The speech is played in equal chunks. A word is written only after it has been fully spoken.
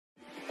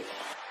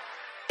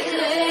Hello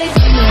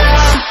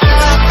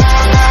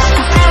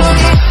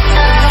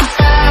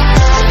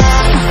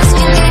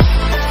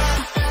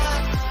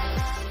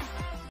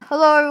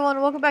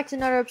everyone, welcome back to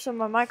another episode of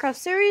my Minecraft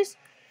series.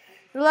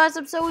 In the last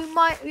episode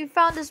we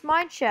found this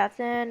mineshaft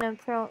and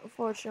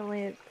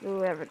unfortunately it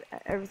blew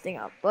everything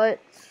up. But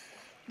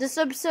this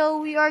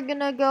episode we are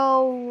gonna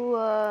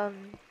go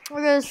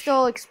we're gonna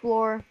still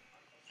explore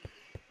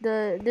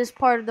this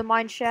part of the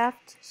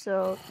mineshaft.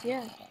 So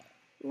yeah.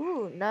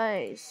 Ooh,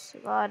 nice.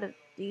 A lot of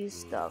these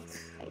stuff.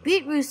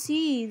 Beetroot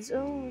seeds.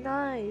 Oh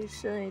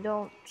nice. I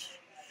don't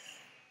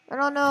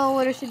know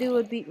what I should do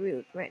with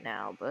beetroot right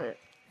now, but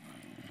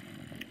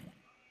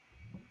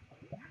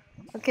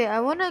okay, I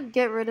want to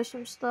get rid of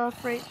some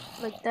stuff, right,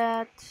 like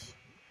that.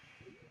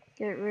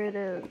 Get rid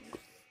of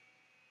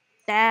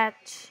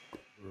that.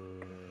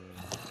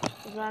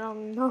 Because I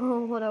don't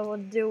know what I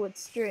would do with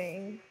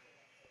string.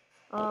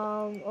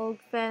 Oak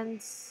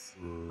fence.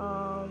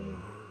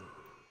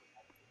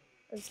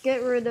 Let's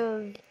get rid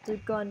of the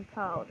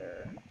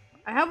gunpowder.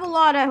 I have a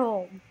lot at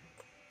home.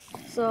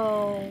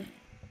 So,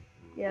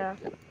 yeah.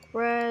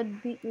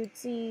 Bread, beetroot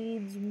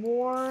seeds,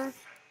 more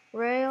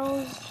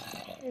rails.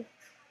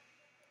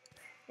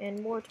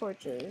 And more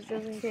torches,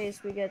 just in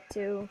case we get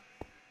to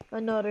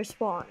another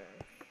spawner.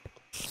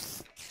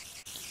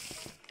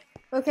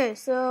 Okay,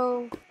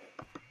 so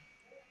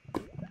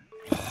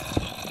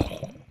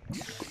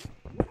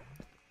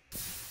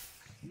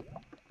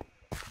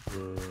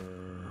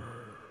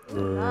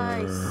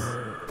nice.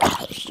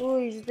 Oh,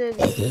 you just did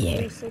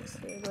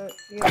 360, but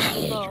you're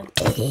too low.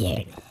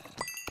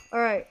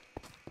 Alright.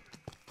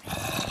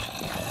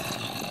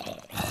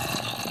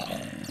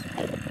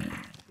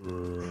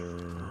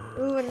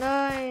 Ooh,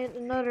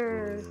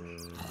 another.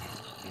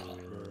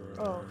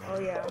 Oh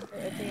yeah. I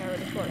think I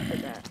already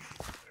collected that.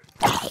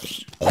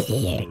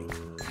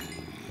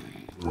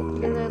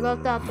 Because I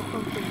left out the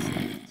pumpkin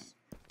seeds.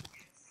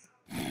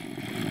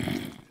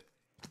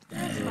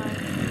 That's fine.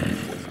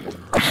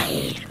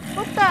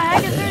 What the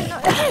heck? Is there a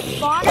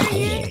spawner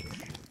here?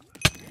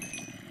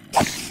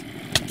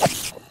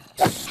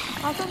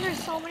 How come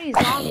there's so many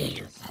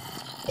zombies?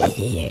 I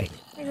think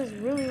it's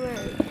really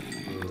weird.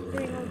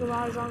 Getting like a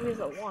lot of zombies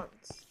at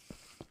once.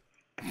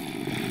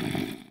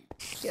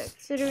 Yeah,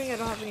 considering I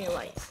don't have any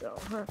lights, so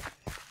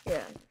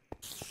yeah.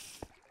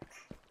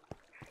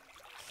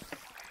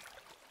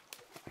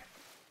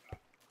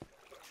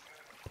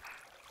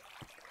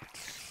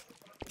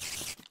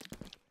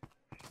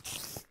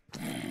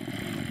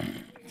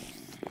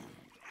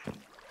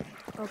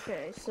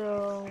 Okay,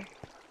 so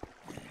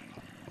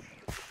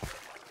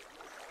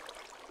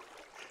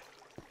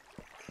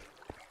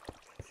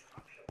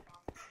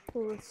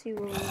let's see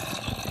what we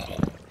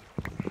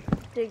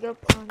dig up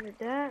under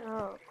that.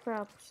 Oh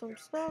crap, some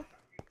stuff.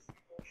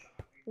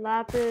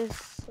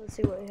 Lapis, let's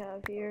see what we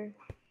have here.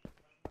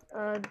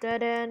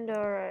 Dead end,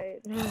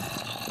 alright.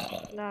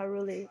 Not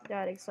really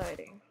that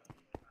exciting.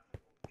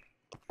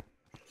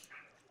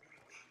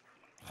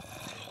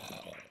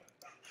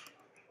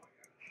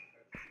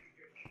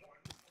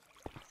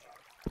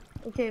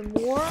 Okay,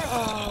 more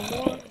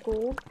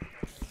gold.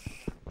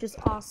 Just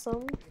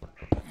awesome.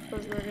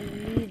 Because we're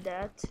gonna need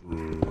that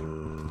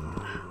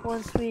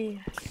once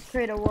we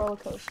create a roller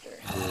coaster.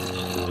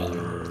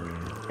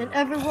 In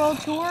every world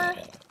tour,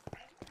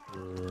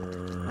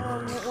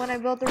 when I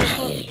built the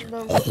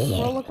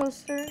roller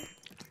coaster,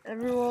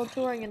 every world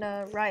tour, I'm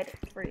gonna ride it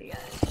for you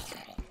guys.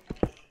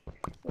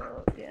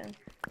 So yeah,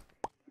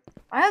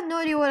 I have no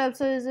idea what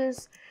episode is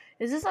this.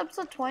 Is this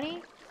episode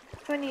 20?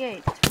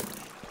 28.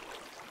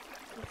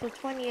 Episode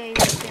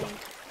 28, I think.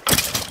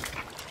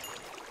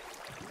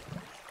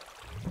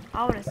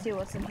 I want to see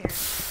what's in here.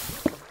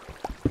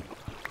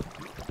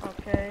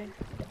 Okay.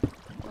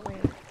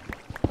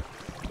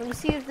 Let me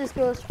see if this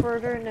goes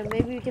further, and then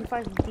maybe we can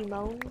find some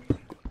demons.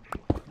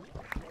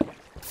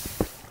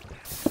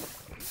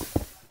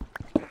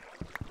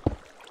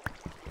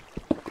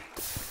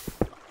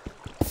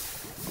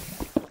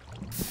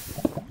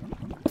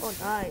 Oh,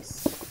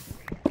 nice.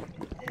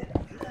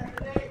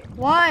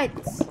 What?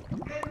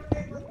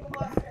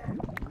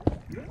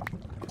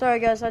 Sorry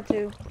guys, I had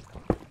to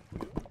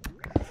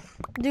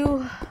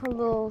do a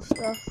little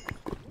stuff.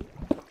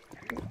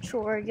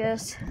 Chore, I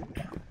guess.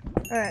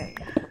 Alright.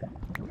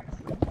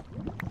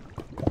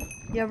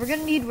 Yeah, we're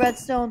gonna need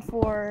redstone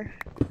for...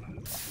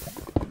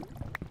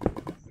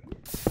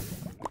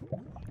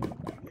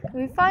 Can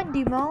we find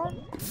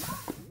demon?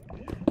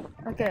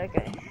 Okay.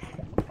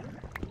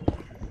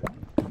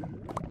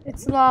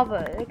 It's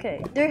lava.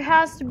 Okay. There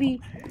has to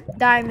be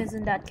diamonds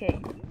in that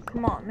cave.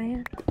 Come on,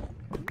 man.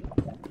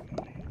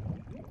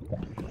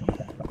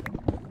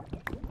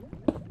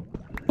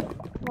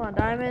 Come on,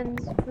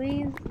 diamonds,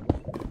 please.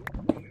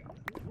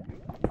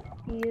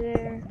 Be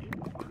there.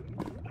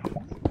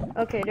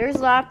 Okay,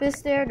 there's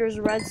lapis there, there's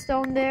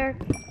redstone there,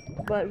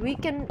 but we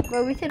can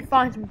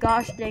find some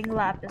gosh dang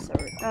lapis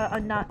or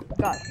not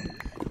gosh.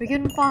 We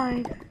can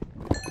find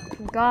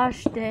some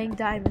gosh dang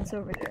diamonds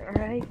over there,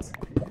 alright?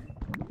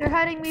 They're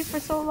hiding me for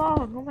so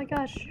long. Oh my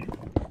gosh.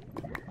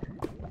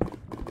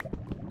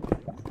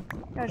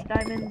 Gosh,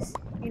 diamonds.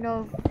 You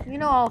know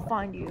I'll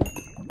find you.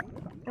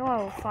 You know I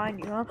will find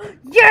you, huh?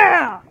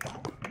 Yeah!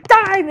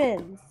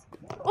 Diamonds!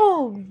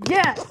 Oh,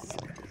 yes!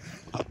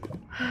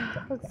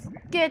 Let's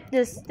get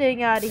this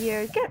thing out of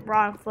here. Get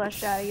rotten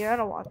flesh out of here. I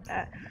don't want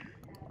that.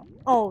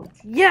 Oh,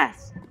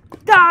 yes!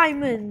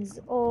 Diamonds!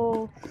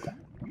 Oh,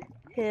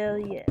 hell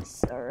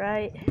yes.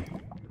 Alright.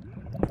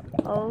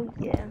 Oh,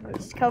 yeah.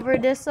 Let's cover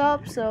this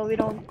up so we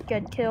don't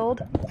get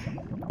killed.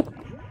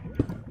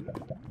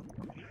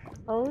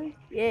 Oh,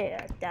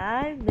 yeah.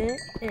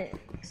 Diamonds.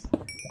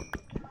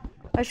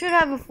 I should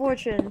have a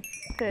fortune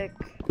pick,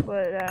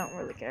 but I don't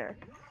really care.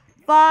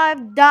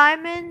 5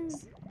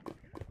 diamonds?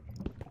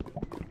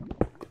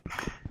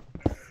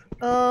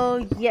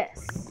 Oh,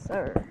 yes,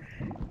 sir.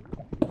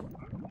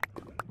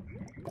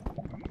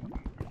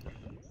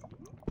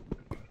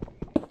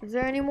 Is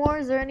there any more?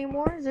 Is there any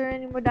more? Is there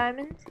any more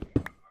diamonds?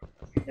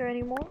 Is there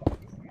any more?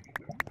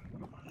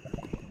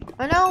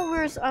 I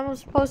know I'm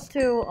supposed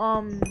to,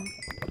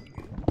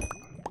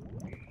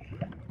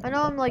 I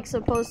know I'm like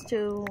supposed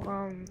to,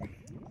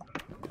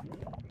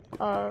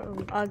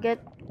 get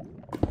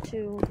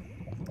to,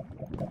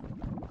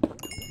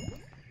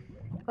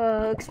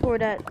 explore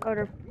that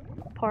other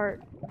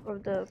part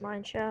of the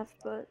mineshaft,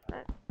 but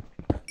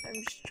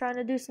I'm just trying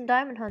to do some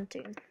diamond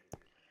hunting.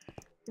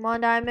 Come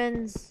on,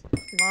 diamonds.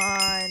 Come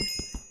on.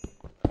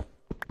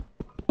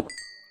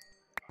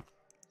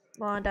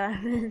 Come on,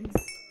 diamonds.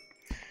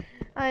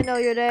 I know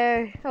you're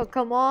there. Oh,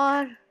 come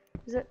on.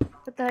 Is it?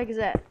 What the heck is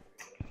that?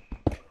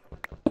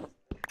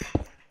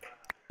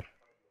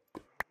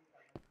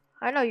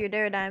 I know you're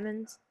there,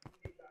 diamonds.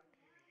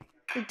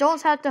 You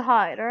don't have to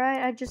hide,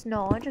 alright? I just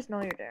know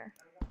you're there.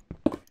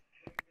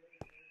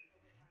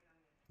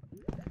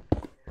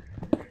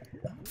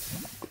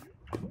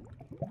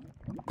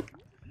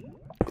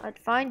 I'd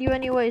find you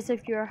anyways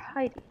if you're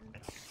hiding.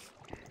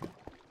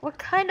 What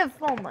kind of...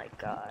 Oh my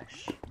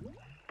gosh.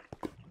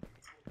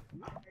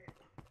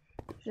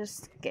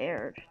 Just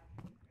scared.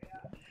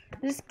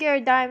 Just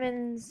scared,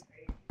 diamonds.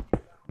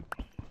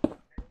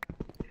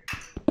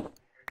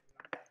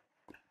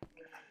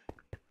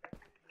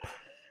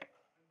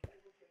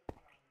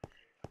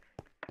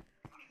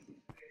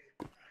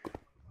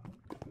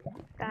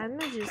 I'm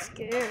just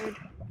scared.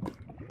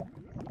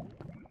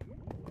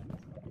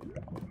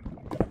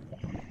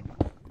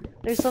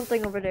 There's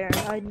something over there.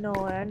 I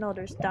know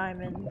there's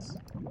diamonds.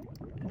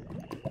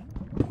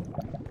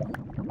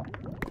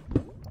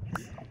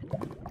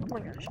 Oh my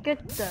gosh,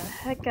 get the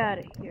heck out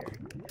of here.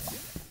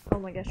 Oh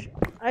my gosh.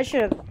 I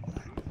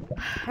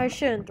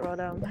shouldn't throw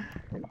them.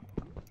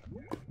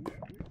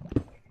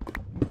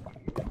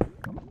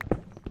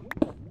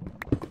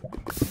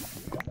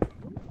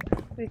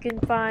 We can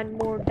find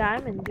more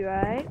diamonds,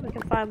 right? We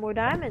can find more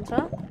diamonds,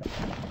 huh?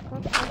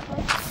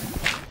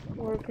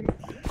 Or we can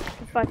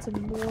find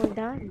some more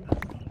diamonds.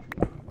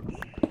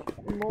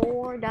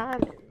 More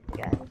diamonds,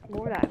 guys.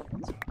 More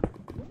diamonds.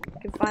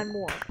 We can find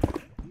more.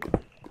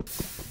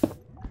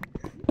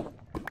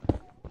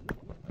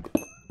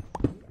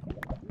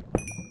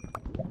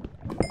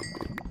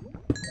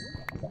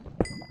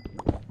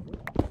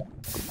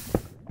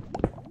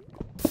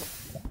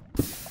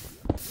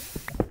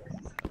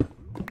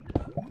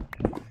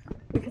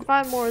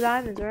 Find more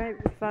diamonds, right?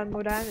 We find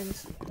more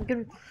diamonds. I'm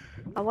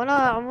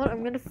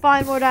gonna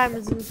find more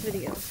diamonds in this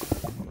video.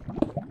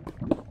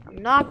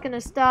 I'm not gonna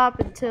stop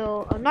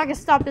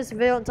this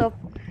video until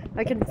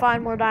I can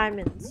find more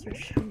diamonds.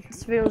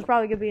 This video is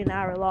probably gonna be an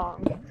hour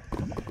long.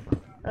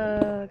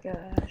 Oh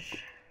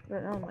gosh.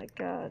 But oh my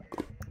god.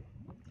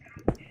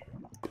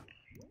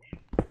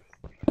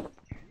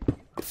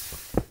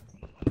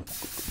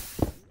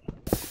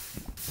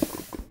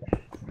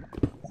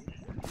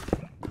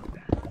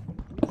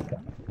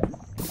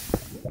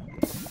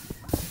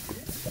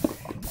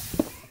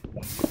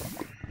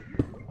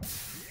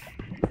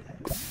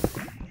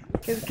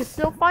 Okay, we can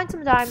still find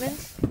some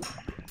diamonds.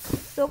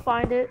 Still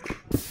find it.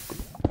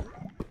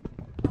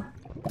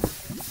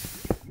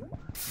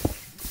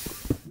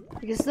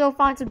 We can still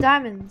find some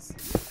diamonds.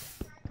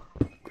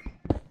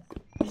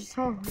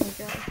 Oh my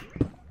god.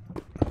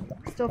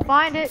 Still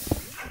find it.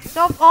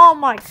 Still. Oh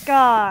my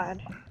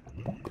god.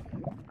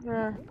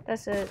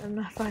 That's it. I'm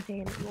not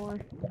finding anymore.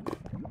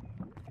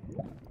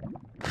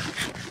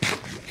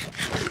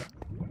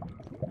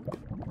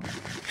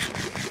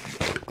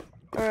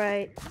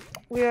 Alright.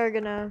 We are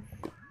gonna...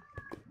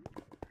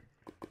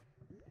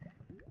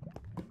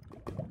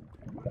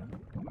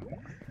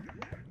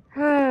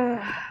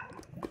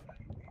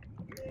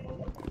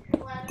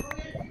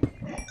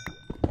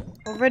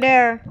 Over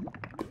there.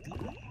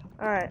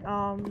 Alright,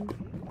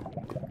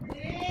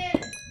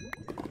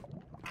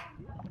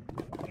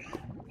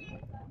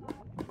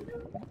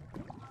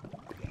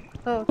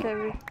 Oh, okay,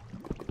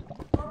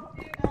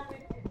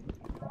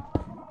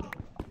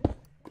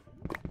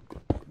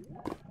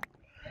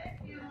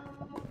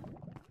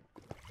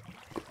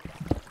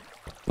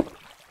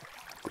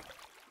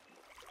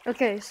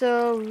 Okay,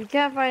 so we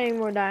can't find any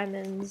more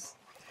diamonds.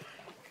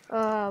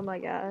 Oh my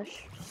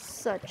gosh,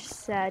 such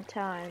sad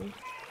time.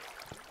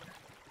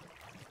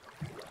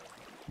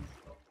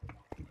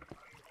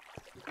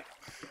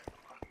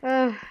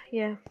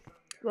 Yeah.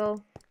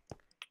 Well.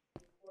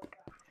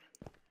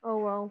 Oh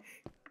well.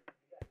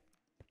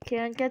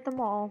 Can't get them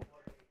all.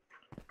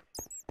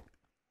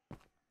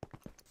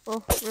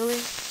 Well, really?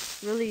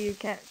 Really, you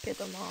can't get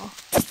them all.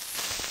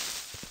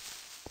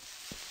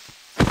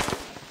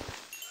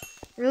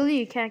 Really,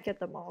 you can't get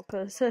them all,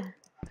 cause it's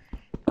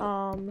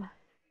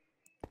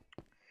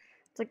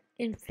like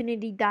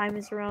infinity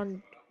diamonds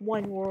around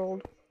one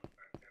world.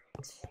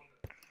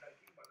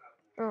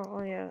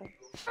 Oh yeah.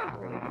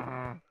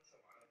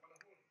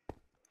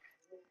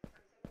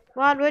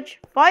 Come on, witch,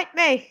 fight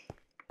me!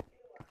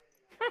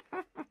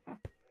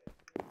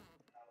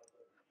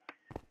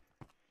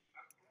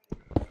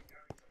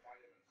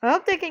 I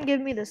hope they can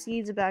give me the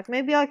seeds back.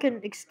 Maybe I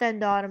can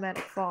extend the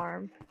automatic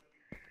farm.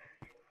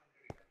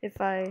 If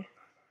I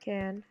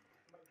can.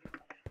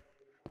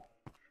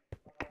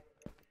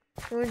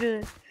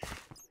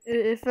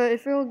 If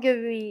it will give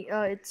me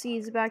its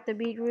seeds back the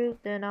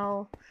beetroot, then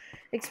I'll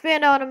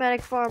expand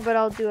automatic farm, but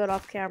I'll do it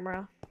off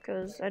camera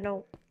because we're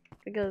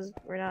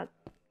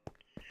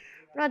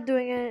not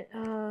doing it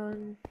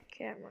on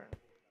camera.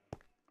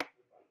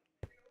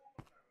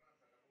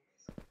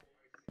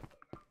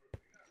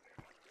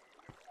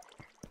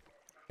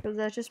 Because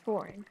that's just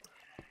boring.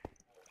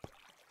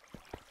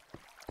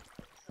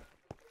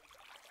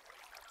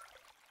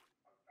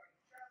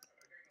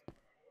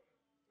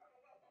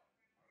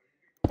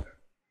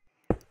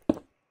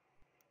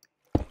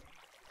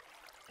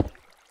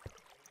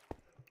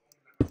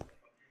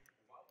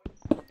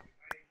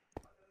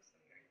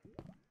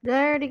 Did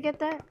I already get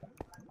that?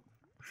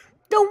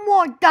 No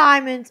more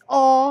diamonds!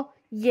 Oh,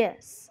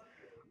 yes.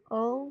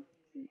 Oh,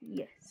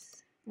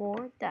 yes.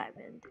 More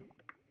diamond.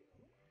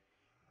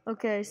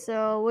 Okay,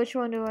 so which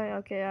one do I...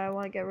 Okay, I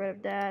want to get rid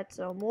of that.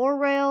 So, more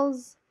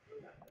rails.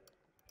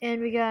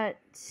 And we got...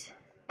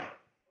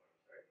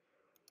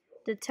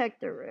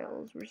 detector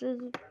rails, which is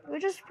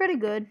pretty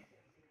good.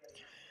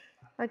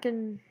 I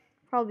can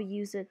probably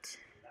use it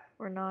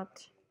or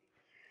not.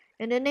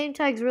 And the name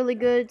tag's really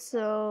good,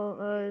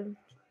 so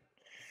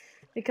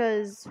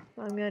because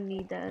I'm gonna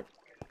need that.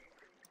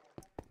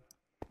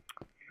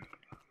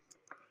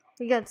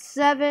 We got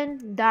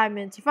 7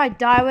 diamonds. If I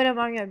die with him,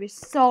 I'm gonna be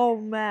so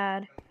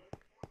mad.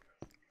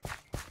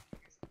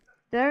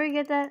 Did I already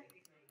get that?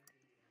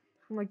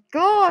 Oh my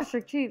gosh, I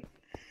keep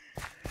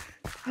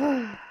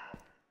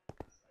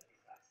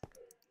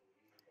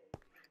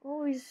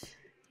always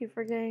keep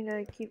forgetting that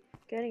I keep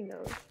getting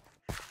those.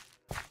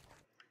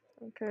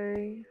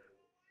 Okay.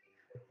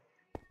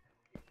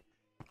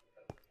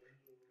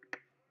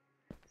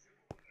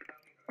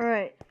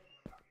 Alright.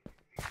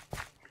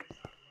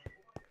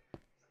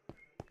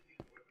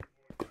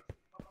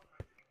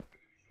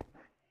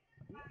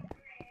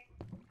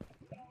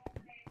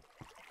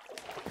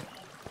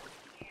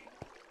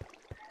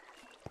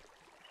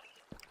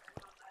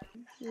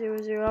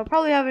 Zero. I'll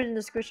probably have it in the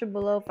description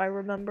below if I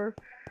remember.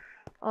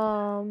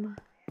 So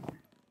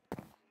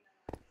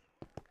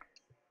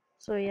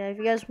yeah, if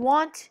you guys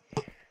want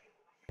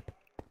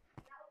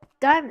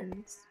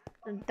diamonds,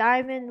 a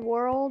diamond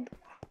world.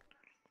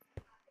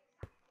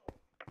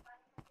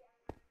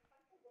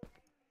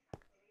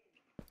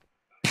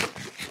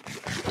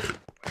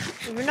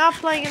 If you're not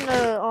playing in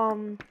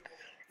the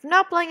if you're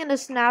not playing in the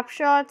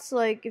snapshots,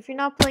 like if you're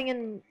not playing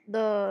in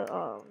the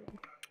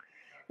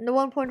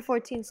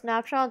 1.14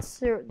 snapshots,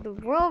 the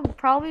world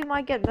probably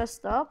might get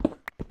messed up,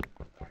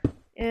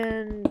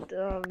 and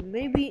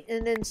maybe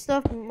and then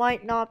stuff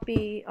might not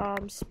be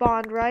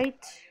spawned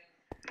right.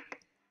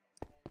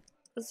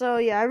 So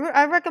yeah,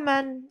 I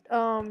recommend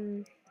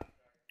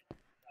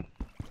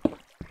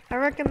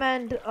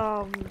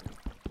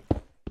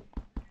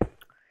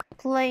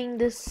playing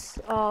this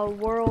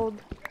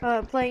world,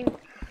 playing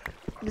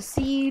the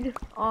seed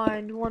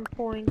on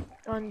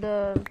on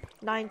the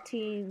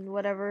 19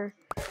 whatever,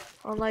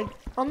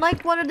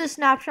 unlike one of the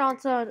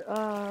snapshots on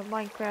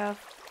Minecraft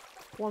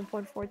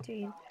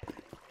 1.14.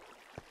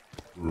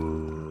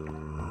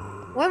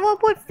 When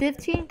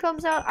 1.15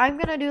 comes out, I'm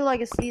gonna do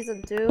like a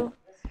season 2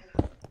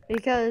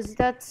 because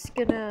that's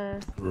I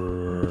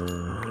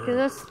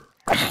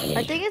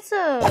think it's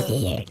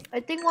I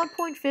think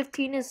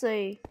 1.15 is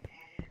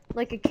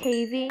like a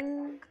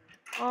caving,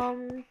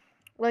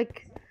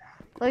 like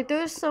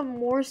there's some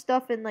more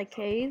stuff in like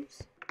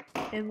caves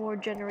and more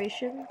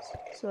generations.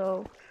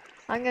 So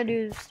I'm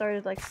gonna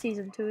start like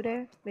season 2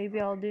 there. Maybe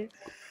I'll do.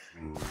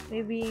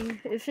 Maybe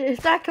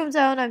if that comes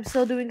out and I'm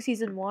still doing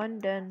season 1,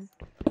 then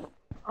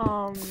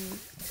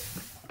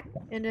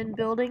and then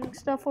building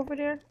stuff over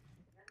there,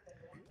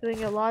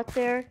 doing a lot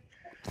there.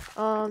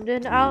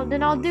 Then I'll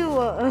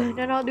do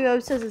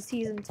episodes of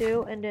season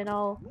 2, and then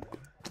I'll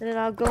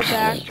go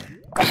back.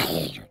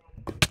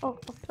 Oh,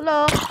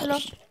 hello.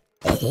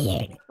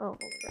 Oh my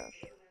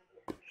gosh.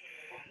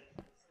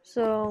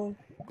 So,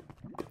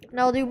 and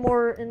I'll do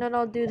more, and then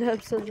I'll do the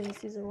episodes in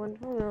season 1.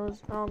 Who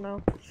knows? I don't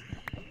know.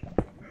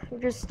 We're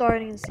just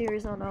starting a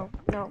series. Oh no,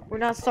 no, we're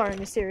not starting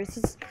a series.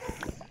 The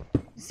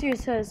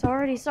series has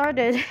already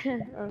started.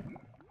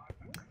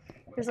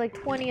 There's like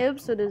 20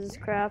 episodes of this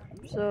crap.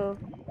 So,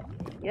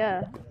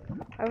 yeah,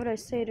 Why would I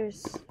say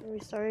there's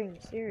restarting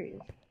the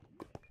series?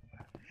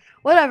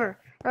 Whatever.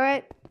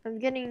 Alright, I'm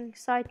getting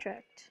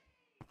sidetracked.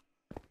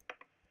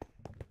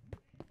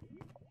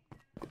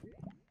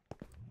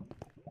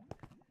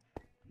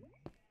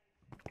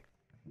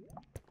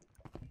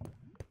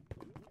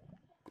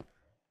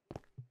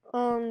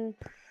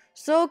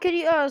 So can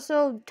you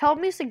so tell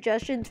me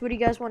suggestions. What do you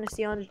guys want to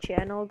see on the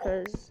channel?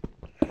 Cause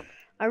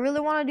I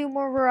really want to do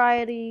more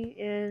variety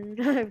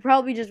and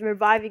probably just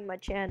reviving my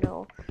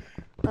channel,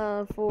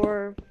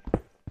 for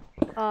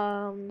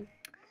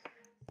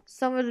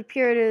some of the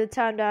period of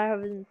time that I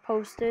haven't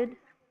posted.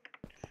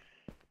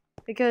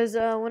 Because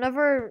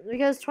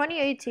because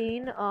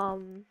 2018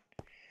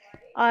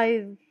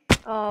 I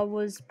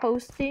was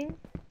posting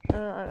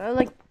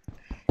like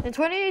in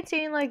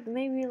 2018, like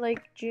maybe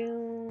like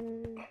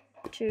June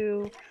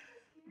to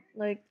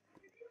like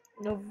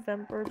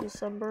November,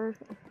 December.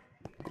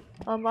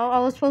 I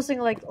was posting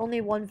like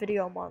only one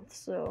video a month,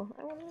 so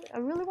I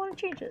really want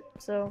to change it.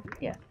 So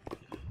yeah.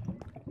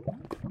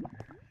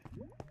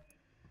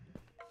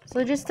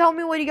 So just tell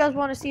me what you guys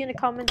want to see in the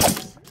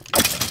comments,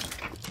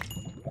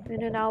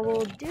 and then I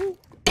will do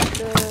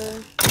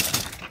the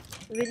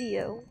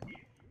video.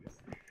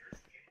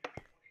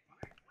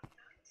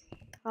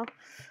 How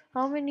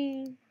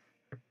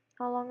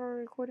long are we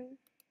recording?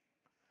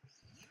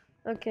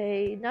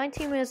 Okay,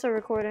 19 minutes of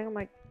recording. I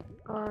might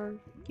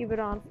keep it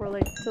on for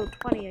like till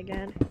 20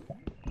 again.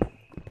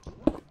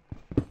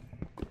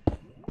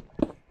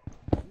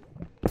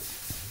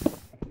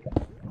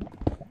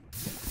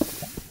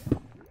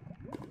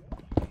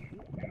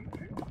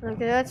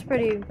 Okay, that's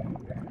pretty.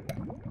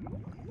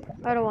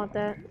 I don't want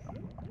that.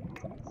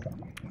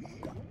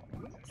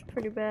 It's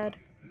pretty bad.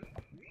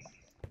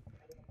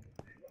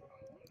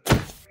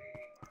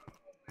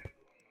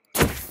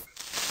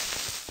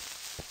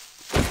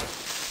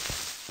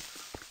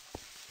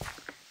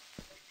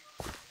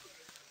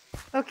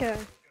 Okay.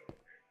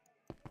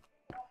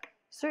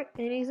 Is there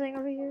anything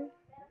over here?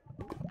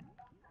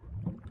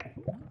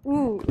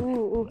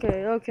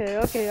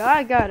 Okay.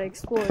 I gotta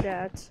explore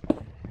that.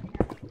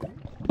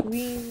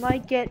 We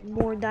might get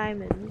more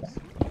diamonds.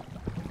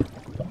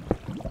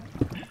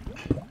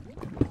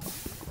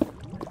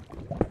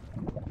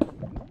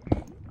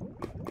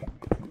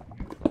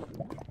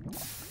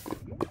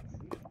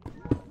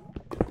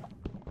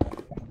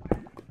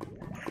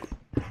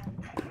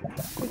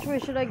 Which way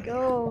should I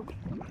go?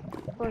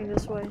 Going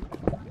this way.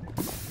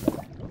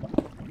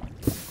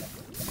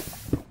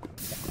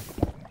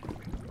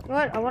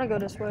 What? I want to go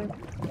this way.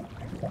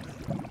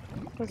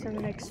 What's in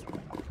the next?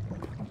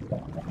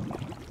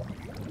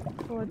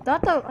 Oh, I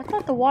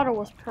thought the water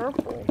was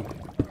purple.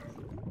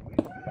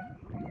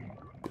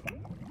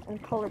 I'm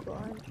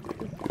colorblind.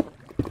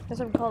 Guess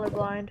I'm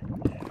colorblind.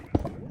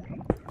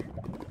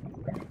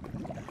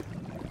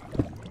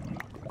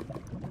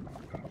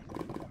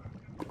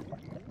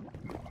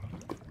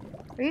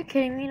 Are you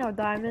kidding me? No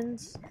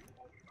diamonds?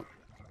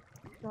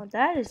 No,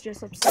 that is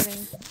just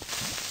upsetting.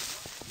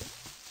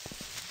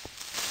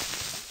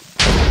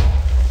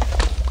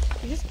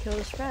 You just killed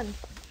his friend.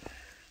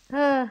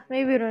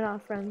 Maybe they're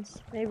not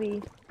friends.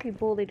 Maybe he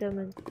bullied him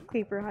in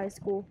Creeper High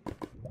School.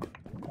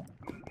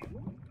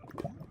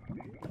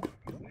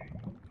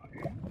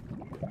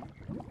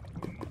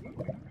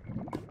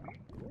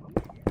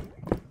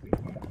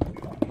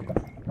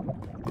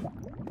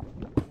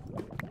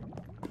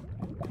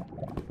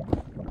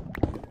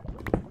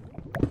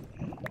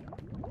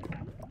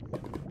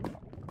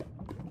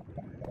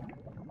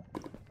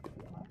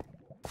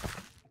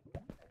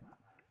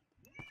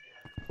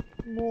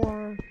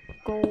 More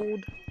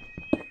gold.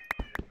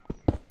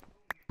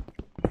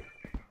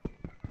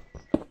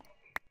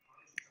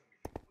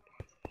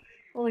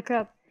 Holy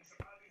crap.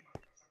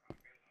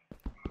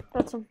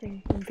 Thought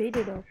something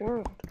invaded our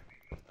world.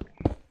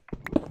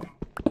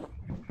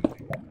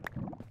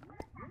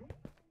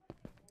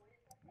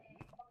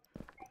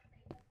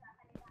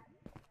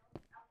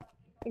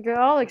 Okay,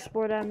 I'll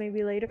explore that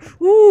maybe later.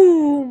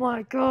 Ooh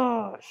my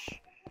gosh.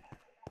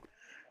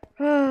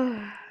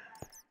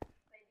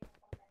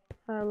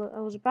 I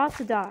was about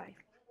to die.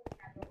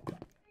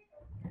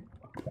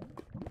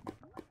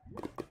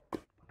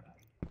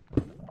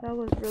 That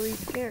was really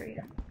scary.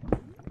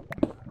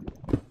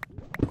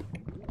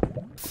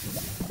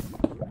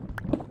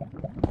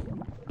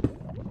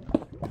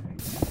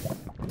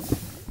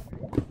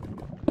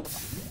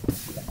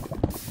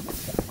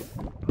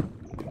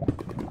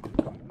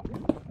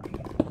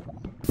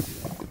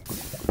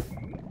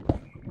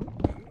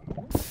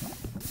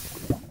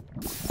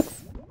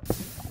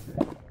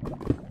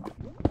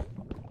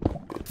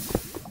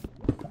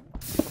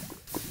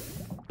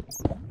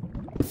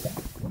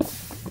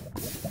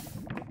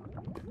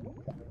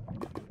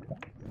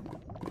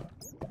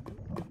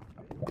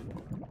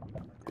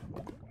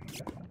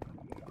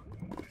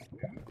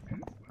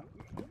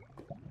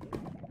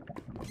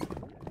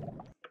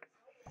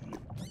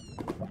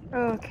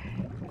 Okay.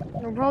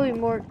 I'll probably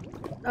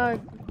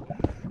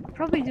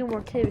do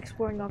more cave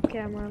exploring off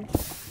camera.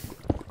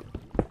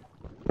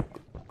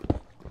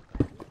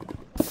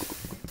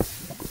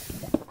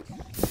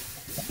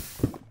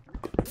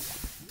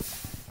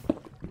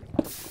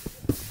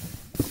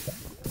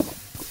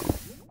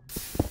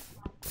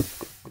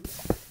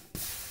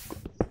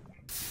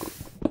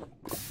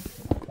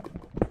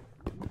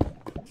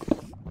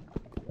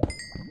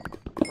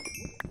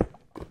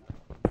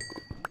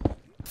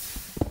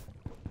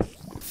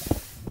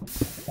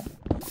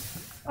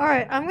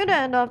 Alright, I'm gonna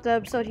end off the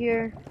episode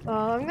here.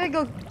 I'm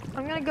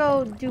gonna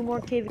go do more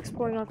cave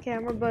exploring off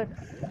camera, but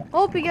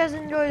hope you guys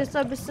enjoyed this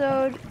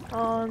episode.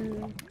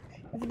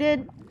 If you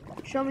did,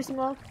 show me some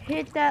love.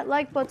 Hit that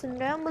like button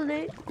down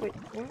below. Wait.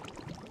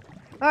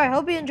 Alright,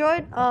 hope you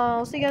enjoyed.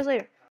 I'll see you guys later.